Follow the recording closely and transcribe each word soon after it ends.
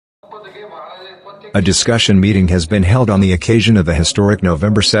A discussion meeting has been held on the occasion of the historic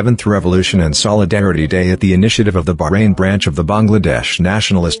November 7th Revolution and Solidarity Day at the initiative of the Bahrain branch of the Bangladesh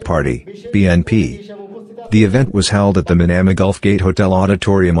Nationalist Party, BNP. The event was held at the Manama Gulf Gate Hotel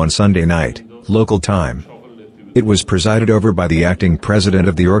Auditorium on Sunday night, local time. It was presided over by the acting president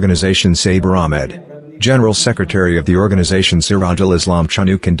of the organization Saber Ahmed. General Secretary of the organization Sirajul Islam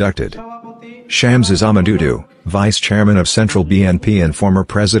Chanu conducted. Shams Ahmadudu, Vice Chairman of Central BNP and former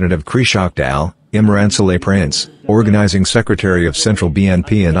President of Krishak Dal, Imran Saleh Prince, Organizing Secretary of Central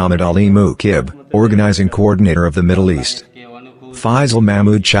BNP and Ahmed Ali Muqib, Organizing Coordinator of the Middle East. Faisal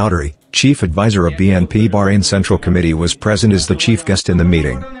Mahmood Chowdhury, Chief Advisor of BNP Bahrain Central Committee was present as the chief guest in the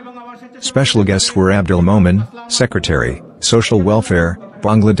meeting. Special guests were Abdul Momin, Secretary, Social Welfare,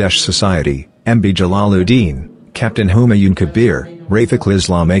 Bangladesh Society, MB Jalaluddin, Captain Humayun Kabir, Rafiqul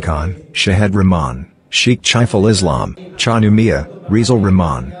Islam Akhan, Shahed Rahman, Sheikh Chaiful Islam, Chanu Mia, Rizal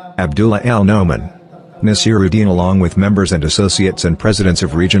Rahman, Abdullah Al Noman, Nasiruddin along with members and associates and presidents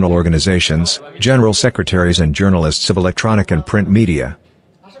of regional organizations, general secretaries and journalists of electronic and print media.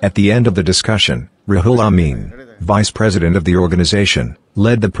 At the end of the discussion, Ruhul Amin, vice president of the organization,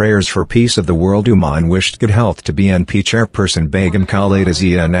 led the prayers for peace of the world and wished good health to BNP chairperson Begum Khaleda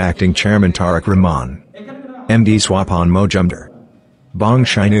Zia and acting chairman Tariq Rahman. MD Swapan Mojumdar.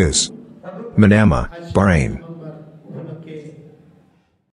 Bongshai News. Manama, Bahrain.